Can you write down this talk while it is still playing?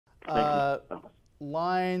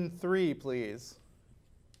Line 3, please.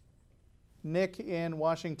 Nick in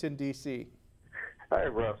Washington, D.C. Hi,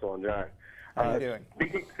 Russell and John. How are you doing?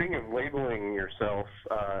 Speaking of labeling yourself,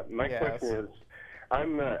 my question is,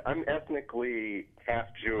 I'm ethnically half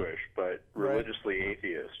Jewish, but religiously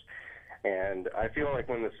atheist. And I feel like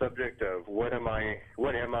when the subject of what am I,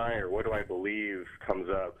 or what do I believe comes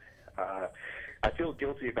up, I feel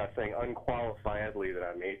guilty about saying unqualifiedly that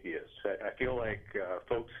I'm atheist. I feel like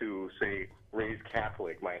folks who say raised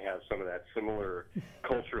Catholic might have some of that similar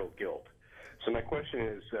cultural guilt. So my question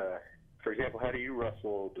is, for example, how do you,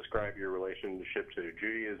 Russell, describe your relationship to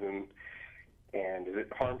Judaism? And is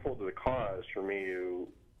it harmful to the cause for me to,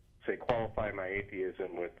 say, qualify my atheism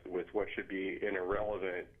with what should be an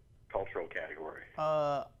irrelevant cultural category?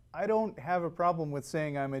 I don't have a problem with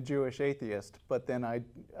saying I'm a Jewish atheist, but then I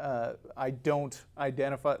don't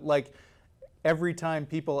identify, like, every time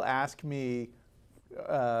people ask me,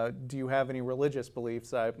 do you have any religious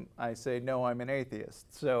beliefs, I say, no, I'm an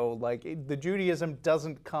atheist. So, like, the Judaism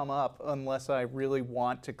doesn't come up unless I really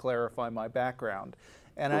want to clarify my background.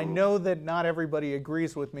 And I know that not everybody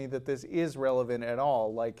agrees with me that this is relevant at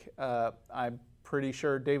all. Like, I'm pretty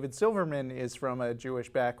sure David Silverman is from a Jewish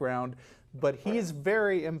background, but he's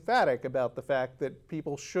very emphatic about the fact that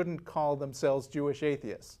people shouldn't call themselves Jewish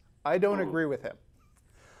atheists. I don't agree with him.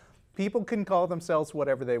 People can call themselves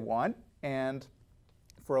whatever they want, and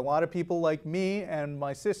for a lot of people like me and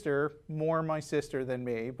my sister, more my sister than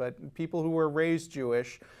me, but people who were raised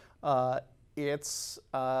Jewish, it's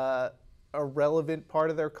a relevant part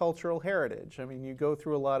of their cultural heritage. I mean, you go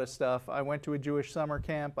through a lot of stuff. I went to a Jewish summer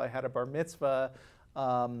camp. I had a bar mitzvah.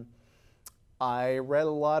 I read a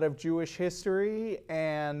lot of Jewish history,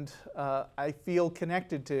 and I feel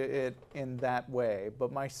connected to it in that way.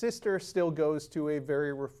 But my sister still goes to a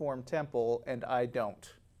very Reformed temple, and I don't.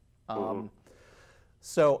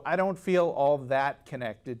 So I don't feel all that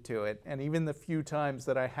connected to it. And even the few times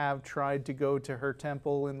that I have tried to go to her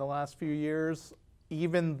temple in the last few years,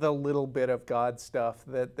 even the little bit of God stuff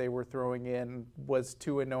that they were throwing in was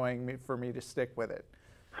too annoying for me to stick with it.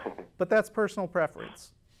 But that's personal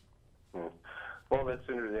preference. Well, that's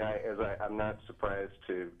interesting. I'm not surprised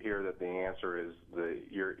to hear that the answer is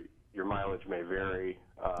your mileage may vary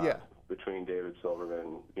between David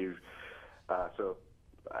Silverman. So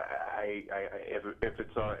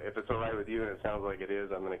if it's all right with you, and it sounds like it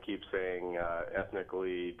is, I'm going to keep saying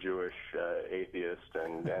ethnically Jewish atheist,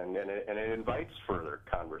 and it invites further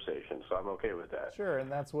conversation, so I'm okay with that. Sure,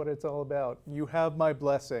 and that's what it's all about. You have my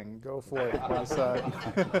blessing. Go for it, my son.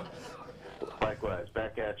 Likewise,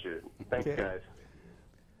 back at you. Thanks, guys.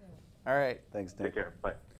 All right. Thanks, Nick. Take care. Bye.